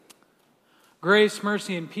Grace,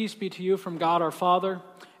 mercy, and peace be to you from God our Father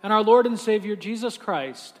and our Lord and Savior Jesus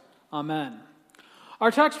Christ. Amen.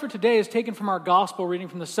 Our text for today is taken from our gospel reading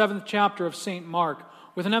from the 7th chapter of St. Mark,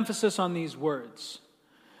 with an emphasis on these words.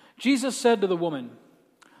 Jesus said to the woman,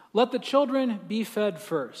 "Let the children be fed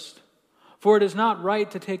first, for it is not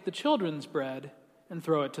right to take the children's bread and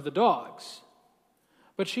throw it to the dogs."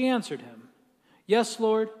 But she answered him, "Yes,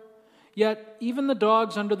 Lord, yet even the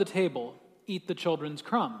dogs under the table eat the children's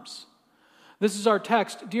crumbs." This is our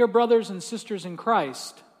text, dear brothers and sisters in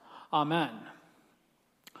Christ. Amen.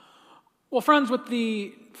 Well, friends, with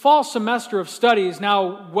the fall semester of studies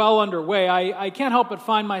now well underway, I can't help but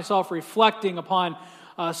find myself reflecting upon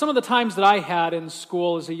some of the times that I had in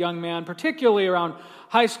school as a young man, particularly around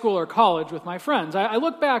high school or college with my friends. I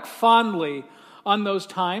look back fondly on those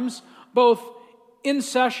times, both in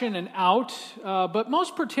session and out, but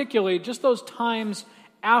most particularly just those times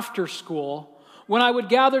after school, when I would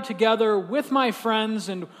gather together with my friends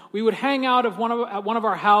and we would hang out at one of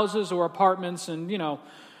our houses or apartments and,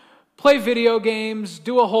 play video games,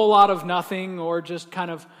 do a whole lot of nothing, or just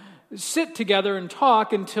kind of sit together and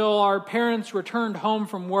talk until our parents returned home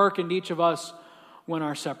from work and each of us went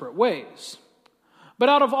our separate ways. But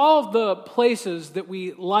out of all of the places that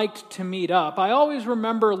we liked to meet up, I always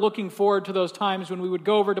remember looking forward to those times when we would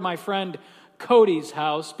go over to my friend Cody's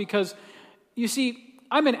house because, you see,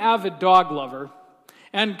 I'm an avid dog lover.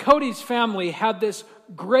 And Cody's family had this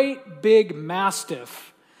great big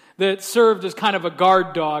mastiff that served as kind of a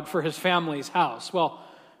guard dog for his family's house. Well,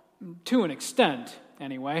 to an extent,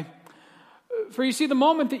 anyway. For you see, the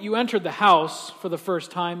moment that you entered the house for the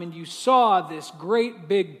first time and you saw this great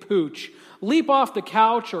big pooch leap off the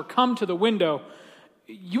couch or come to the window,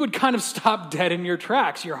 you would kind of stop dead in your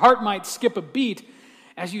tracks. Your heart might skip a beat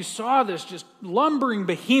as you saw this just lumbering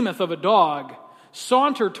behemoth of a dog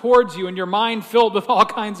saunter towards you and your mind filled with all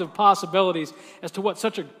kinds of possibilities as to what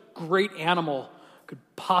such a great animal could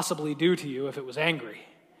possibly do to you if it was angry.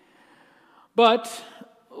 But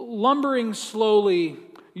lumbering slowly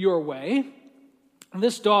your way,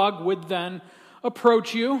 this dog would then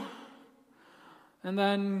approach you and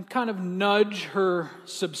then kind of nudge her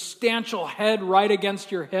substantial head right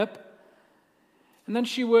against your hip. And then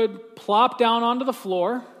she would plop down onto the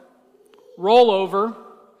floor, roll over,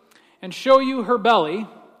 and show you her belly,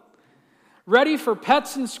 ready for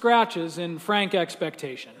pets and scratches in frank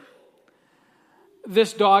expectation.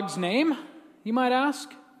 This dog's name, you might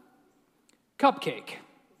ask? Cupcake.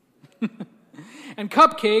 And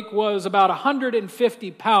Cupcake was about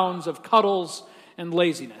 150 pounds of cuddles and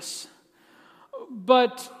laziness.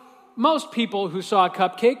 But most people who saw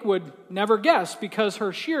Cupcake would never guess because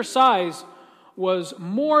her sheer size was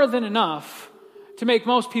more than enough to make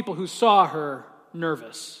most people who saw her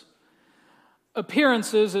nervous.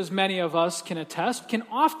 Appearances, as many of us can attest, can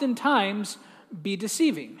oftentimes be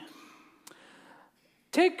deceiving.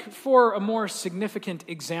 Take, for a more significant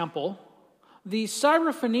example, the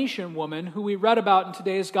Syrophoenician woman who we read about in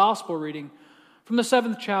today's gospel reading from the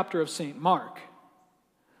 7th chapter of St. Mark.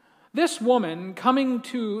 This woman, coming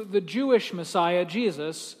to the Jewish Messiah,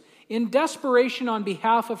 Jesus, in desperation on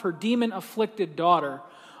behalf of her demon-afflicted daughter,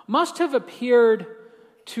 must have appeared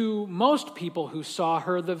to most people who saw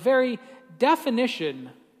her the very definition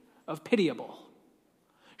of pitiable.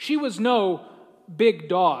 She was no big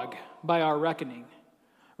dog by our reckoning.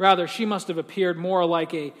 Rather, she must have appeared more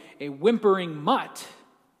like a whimpering mutt.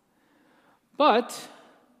 But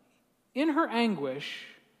in her anguish,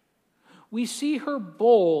 we see her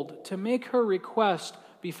bold to make her request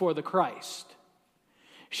before the Christ.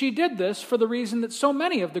 She did this for the reason that so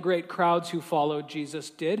many of the great crowds who followed Jesus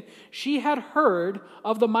did. She had heard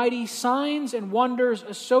of the mighty signs and wonders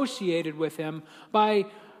associated with him by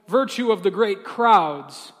virtue of the great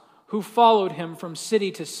crowds who followed him from city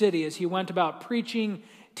to city as he went about preaching,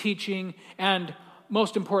 teaching, and,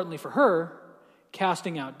 most importantly for her,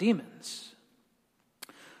 casting out demons.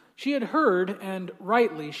 She had heard, and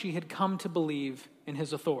rightly she had come to believe in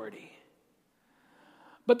his authority.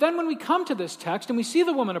 But then when we come to this text and we see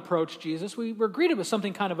the woman approach Jesus, we're greeted with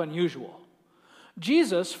something kind of unusual.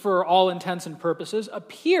 Jesus, for all intents and purposes,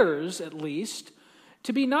 appears, at least,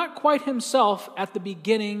 to be not quite himself at the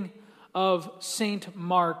beginning of St.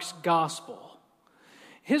 Mark's gospel.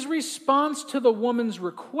 His response to the woman's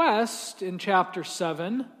request in chapter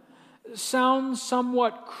 7 sounds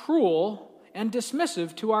somewhat cruel and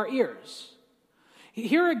dismissive to our ears.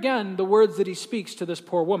 Hear again the words that he speaks to this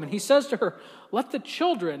poor woman. He says to her, "Let the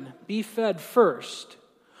children be fed first,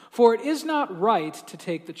 for it is not right to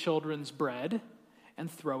take the children's bread and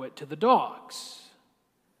throw it to the dogs."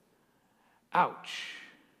 Ouch.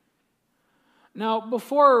 Now,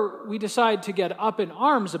 before we decide to get up in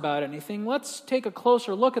arms about anything, let's take a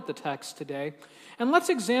closer look at the text today. And let's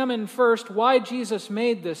examine first why Jesus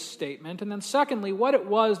made this statement, and then secondly, what it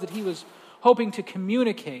was that he was hoping to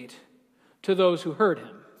communicate to those who heard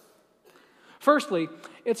him. Firstly,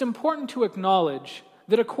 it's important to acknowledge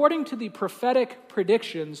that according to the prophetic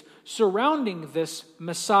predictions surrounding this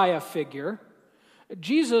Messiah figure,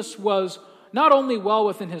 Jesus was not only well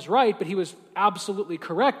within his right, but he was absolutely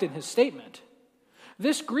correct in his statement.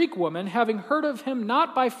 This Greek woman, having heard of him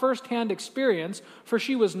not by first-hand experience, for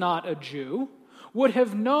she was not a Jew, would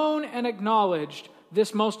have known and acknowledged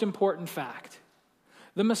this most important fact.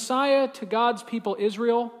 The Messiah to God's people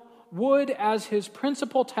Israel would, as his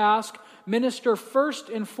principal task, minister first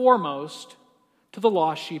and foremost to the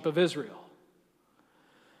lost sheep of Israel.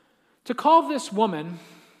 To call this woman,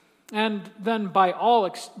 and then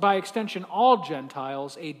by extension all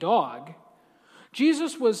Gentiles, a dog,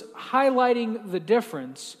 Jesus was highlighting the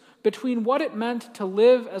difference between what it meant to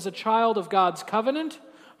live as a child of God's covenant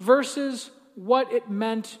versus what it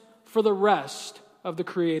meant for the rest of the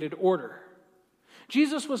created order.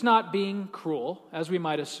 Jesus was not being cruel, as we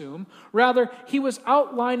might assume. Rather, he was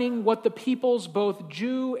outlining what the peoples, both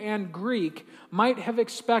Jew and Greek, might have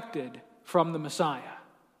expected from the Messiah.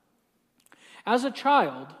 As a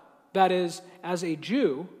child, that is, as a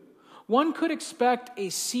Jew, one could expect a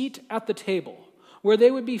seat at the table where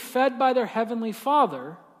they would be fed by their heavenly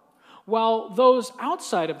Father, while those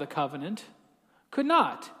outside of the covenant could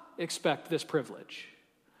not expect this privilege.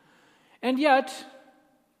 And yet,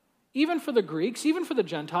 even for the Greeks, even for the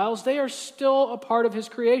Gentiles, they are still a part of his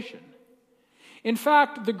creation. In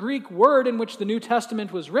fact, the Greek word in which the New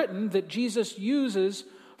Testament was written that Jesus uses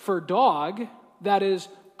for dog, that is,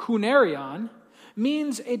 kunarion,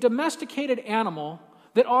 means a domesticated animal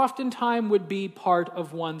that oftentimes would be part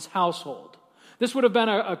of one's household. This would have been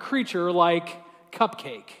a creature like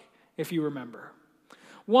Cupcake, if you remember.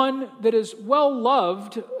 One that is well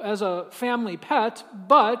loved as a family pet,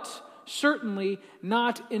 but certainly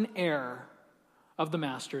not an heir of the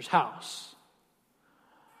master's house.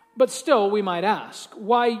 But still, we might ask,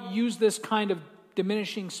 why use this kind of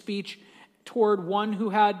diminishing speech toward one who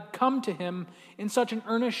had come to him in such an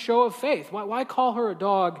earnest show of faith? Why call her a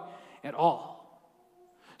dog at all?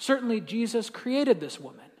 Certainly, Jesus created this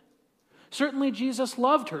woman. Certainly, Jesus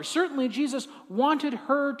loved her. Certainly, Jesus wanted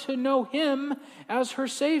her to know him as her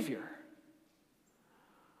Savior.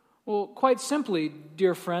 Well, quite simply,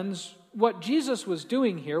 dear friends, what Jesus was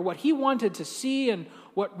doing here, what he wanted to see and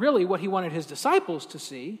what he wanted his disciples to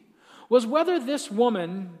see, was whether this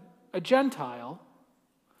woman, a Gentile,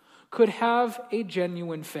 could have a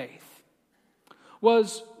genuine faith. Were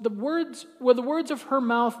the words of her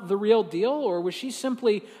mouth the real deal, or was she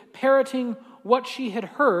simply parroting what she had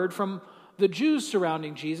heard from the Jews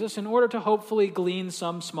surrounding Jesus in order to hopefully glean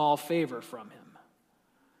some small favor from him?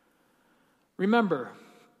 Remember,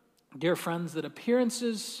 dear friends, that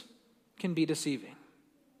appearances can be deceiving.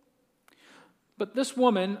 But this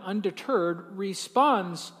woman, undeterred,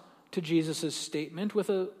 responds to Jesus' statement with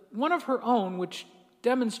one of her own which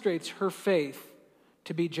demonstrates her faith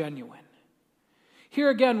to be genuine. Here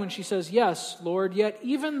again, when she says, "Yes, Lord, yet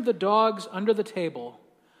even the dogs under the table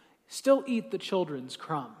still eat the children's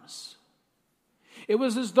crumbs." It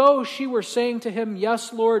was as though she were saying to him,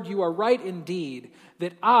 "Yes, Lord, you are right indeed,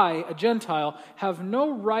 that I, a Gentile, have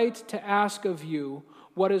no right to ask of you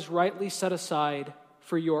what is rightly set aside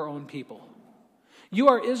for your own people. You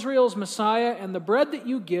are Israel's Messiah, and the bread that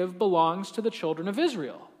you give belongs to the children of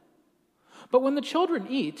Israel. But when the children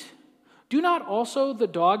eat, do not also the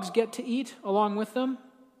dogs get to eat along with them?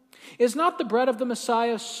 Is not the bread of the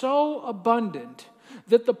Messiah so abundant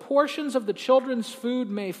that the portions of the children's food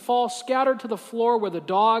may fall scattered to the floor, where the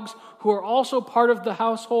dogs, who are also part of the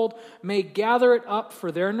household, may gather it up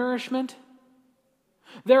for their nourishment?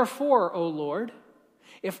 Therefore, O Lord,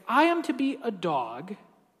 if I am to be a dog,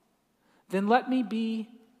 then let me be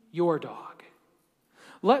your dog.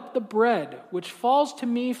 Let the bread which falls to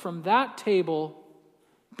me from that table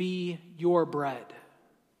be your bread."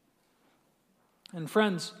 And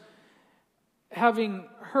friends, having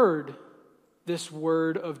heard this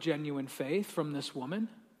word of genuine faith from this woman,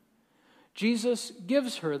 Jesus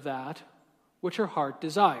gives her that which her heart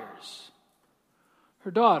desires.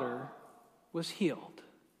 Her daughter was healed.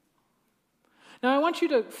 Now, I want you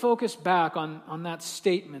to focus back on that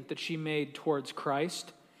statement that she made towards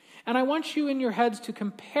Christ, and I want you in your heads to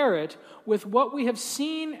compare it with what we have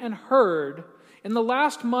seen and heard in the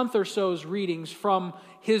last month or so's readings from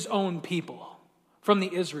his own people, from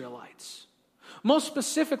the Israelites. Most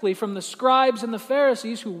specifically from the scribes and the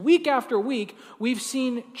Pharisees, who week after week we've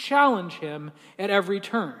seen challenge him at every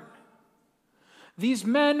turn. These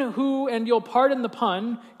men who, and you'll pardon the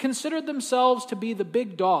pun, considered themselves to be the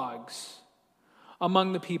big dogs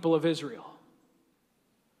among the people of Israel.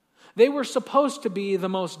 They were supposed to be the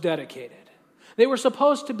most dedicated. They were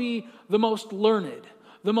supposed to be the most learned,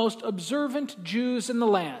 the most observant Jews in the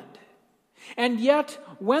land. And yet,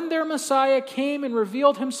 when their Messiah came and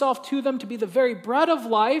revealed himself to them to be the very bread of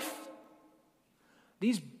life,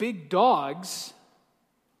 these big dogs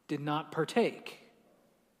did not partake.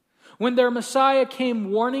 When their Messiah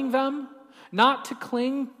came warning them not to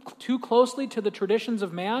cling too closely to the traditions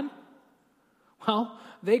of man, well,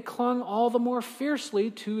 they clung all the more fiercely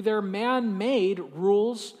to their man-made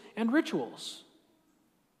rules and rituals.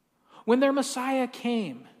 When their Messiah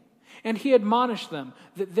came and he admonished them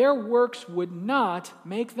that their works would not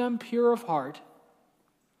make them pure of heart,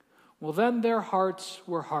 well, then their hearts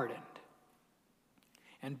were hardened.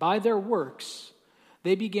 And by their works,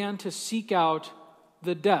 they began to seek out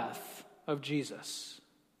the death of Jesus.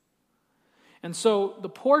 And so the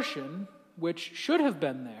portion which should have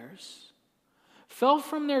been theirs fell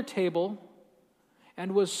from their table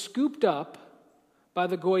and was scooped up by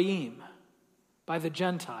the goyim, by the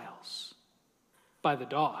Gentiles, by the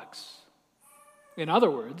dogs. In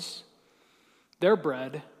other words, their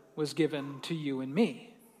bread was given to you and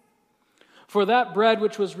me. For that bread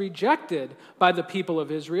which was rejected by the people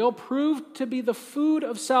of Israel proved to be the food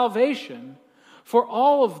of salvation for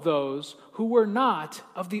all of those who were not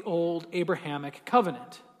of the old Abrahamic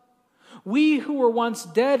covenant. We who were once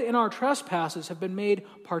dead in our trespasses have been made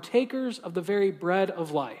partakers of the very bread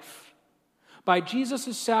of life by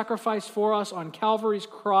Jesus' sacrifice for us on Calvary's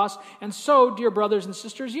cross. And so, dear brothers and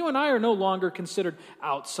sisters, you and I are no longer considered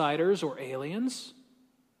outsiders or aliens.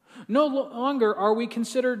 No longer are we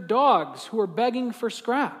considered dogs who are begging for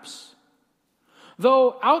scraps.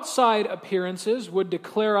 Though outside appearances would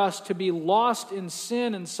declare us to be lost in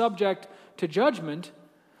sin and subject to judgment,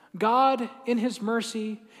 God, in his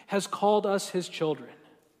mercy, has called us his children.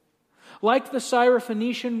 Like the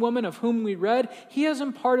Syrophoenician woman of whom we read, he has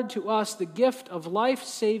imparted to us the gift of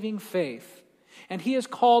life-saving faith, and he has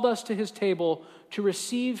called us to his table to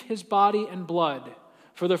receive his body and blood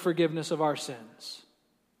for the forgiveness of our sins.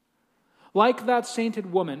 Like that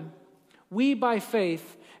sainted woman, we by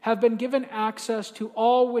faith have been given access to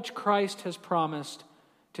all which Christ has promised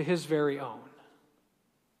to his very own.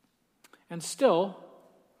 And still,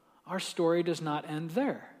 our story does not end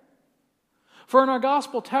there. For in our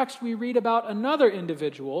gospel text, we read about another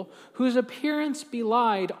individual whose appearance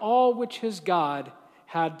belied all which his God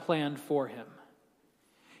had planned for him.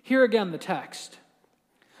 Here again the text.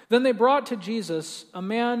 Then they brought to Jesus a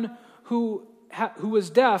man who was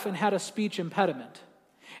deaf and had a speech impediment,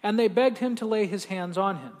 and they begged him to lay his hands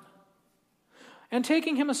on him. And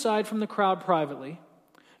taking him aside from the crowd privately,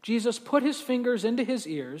 Jesus put his fingers into his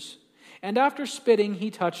ears, and after spitting, he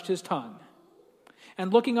touched his tongue.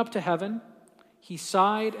 And looking up to heaven, he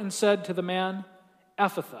sighed and said to the man,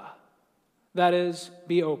 "Ephphatha," that is,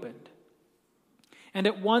 be opened. And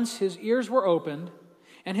at once his ears were opened,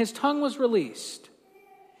 and his tongue was released,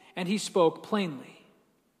 and he spoke plainly.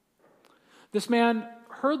 This man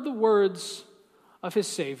heard the words of his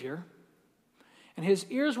Savior, and his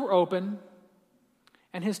ears were open,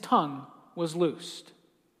 and his tongue was loosed.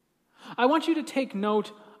 I want you to take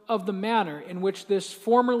note of the manner in which this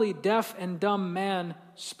formerly deaf and dumb man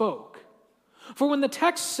spoke. For when the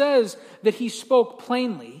text says that he spoke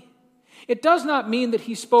plainly, it does not mean that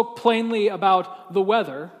he spoke plainly about the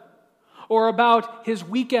weather or about his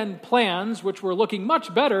weekend plans, which were looking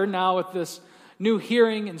much better now with this new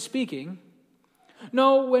hearing and speaking.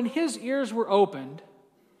 No, when his ears were opened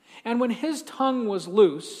and when his tongue was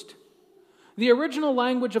loosed, the original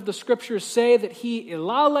language of the scriptures say that he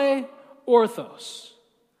ilale orthos.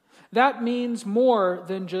 That means more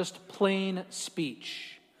than just plain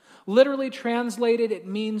speech. Literally translated, it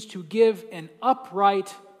means to give an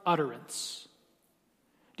upright utterance.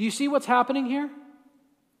 Do you see what's happening here?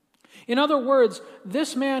 In other words,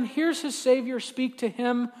 this man hears his Savior speak to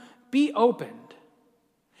him, "Be opened."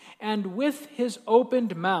 And with his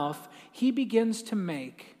opened mouth, he begins to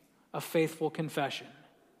make a faithful confession.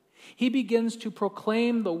 He begins to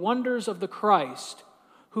proclaim the wonders of the Christ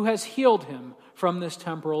who has healed him from this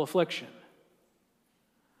temporal affliction.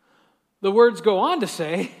 The words go on to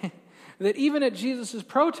say that even at Jesus'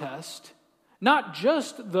 protest, not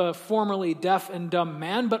just the formerly deaf and dumb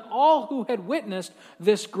man, but all who had witnessed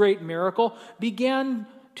this great miracle began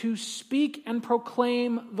to speak and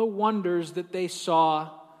proclaim the wonders that they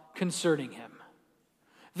saw concerning him.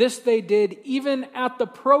 This they did even at the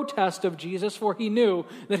protest of Jesus, for he knew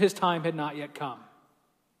that his time had not yet come.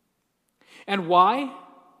 And why?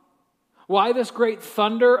 Why this great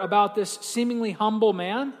thunder about this seemingly humble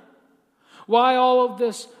man? Why all of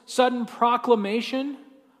this sudden proclamation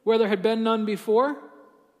where there had been none before?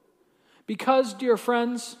 Because, dear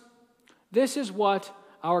friends, this is what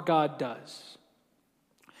our God does.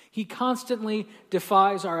 He constantly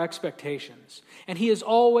defies our expectations, and he is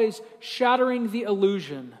always shattering the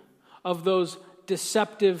illusion of those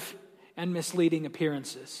deceptive and misleading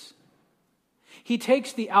appearances. He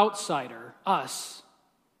takes the outsider, us,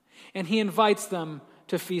 and he invites them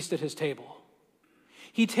to feast at his table.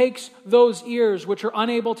 He takes those ears which are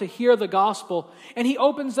unable to hear the gospel, and he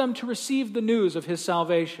opens them to receive the news of his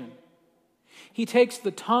salvation. He takes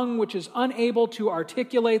the tongue which is unable to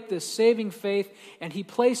articulate this saving faith, and he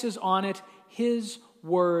places on it his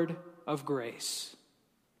word of grace.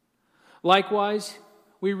 Likewise,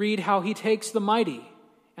 we read how he takes the mighty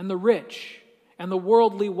and the rich and the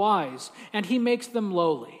worldly wise, and he makes them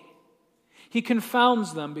lowly. He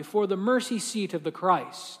confounds them before the mercy seat of the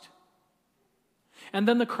Christ. And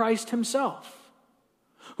then the Christ himself,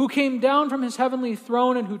 who came down from his heavenly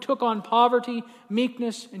throne and who took on poverty,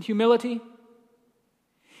 meekness, and humility.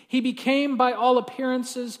 He became, by all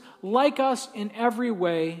appearances, like us in every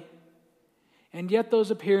way, and yet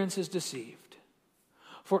those appearances deceived.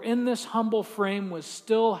 For in this humble frame was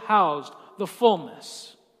still housed the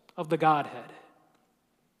fullness of the Godhead.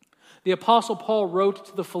 The Apostle Paul wrote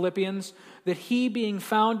to the Philippians that he, being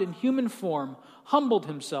found in human form, humbled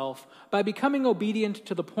himself by becoming obedient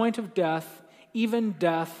to the point of death, even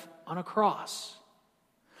death on a cross.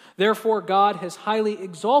 Therefore God has highly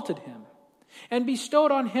exalted him and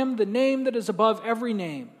bestowed on him the name that is above every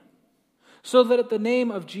name, so that at the name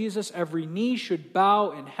of Jesus every knee should bow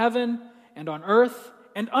in heaven and on earth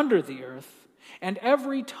and under the earth, and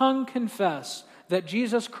every tongue confess that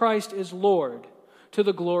Jesus Christ is Lord, to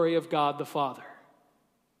the glory of God the Father.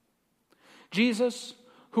 Jesus,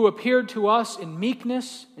 who appeared to us in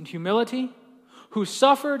meekness and humility, who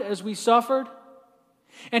suffered as we suffered,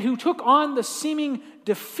 and who took on the seeming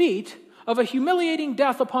defeat of a humiliating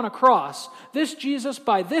death upon a cross, this Jesus,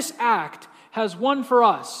 by this act, has won for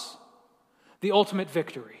us the ultimate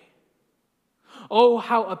victory. Oh,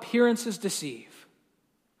 how appearances deceive.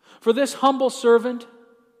 For this humble servant,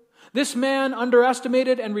 this man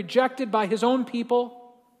underestimated and rejected by his own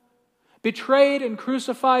people, betrayed and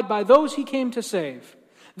crucified by those he came to save,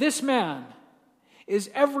 this man is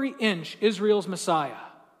every inch Israel's Messiah.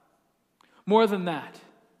 More than that,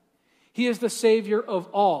 he is the Savior of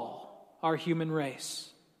all our human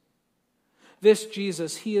race. This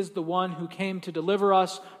Jesus, he is the one who came to deliver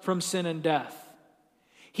us from sin and death.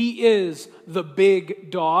 He is the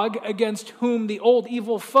big dog against whom the old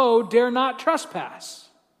evil foe dare not trespass.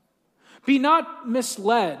 Be not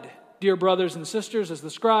misled, dear brothers and sisters, as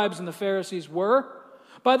the scribes and the Pharisees were,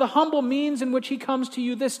 by the humble means in which he comes to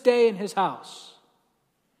you this day in his house.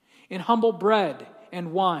 In humble bread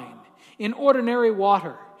and wine, in ordinary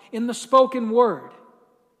water, in the spoken word.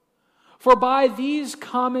 For by these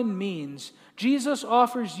common means, Jesus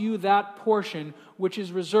offers you that portion which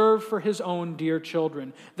is reserved for his own dear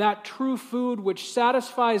children, that true food which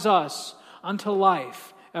satisfies us unto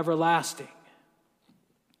life everlasting.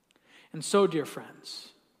 And so, dear friends,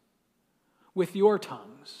 with your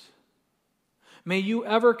tongues, may you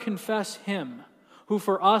ever confess him who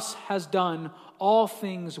for us has done all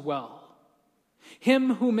things well,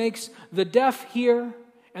 him who makes the deaf hear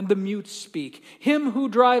and the mute speak, him who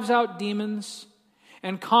drives out demons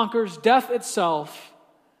and conquers death itself,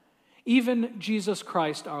 even Jesus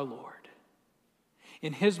Christ our Lord.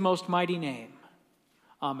 In his most mighty name,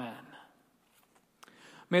 amen.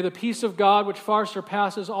 May the peace of God, which far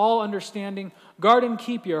surpasses all understanding, guard and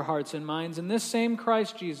keep your hearts and minds in this same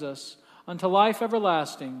Christ Jesus unto life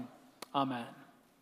everlasting. Amen.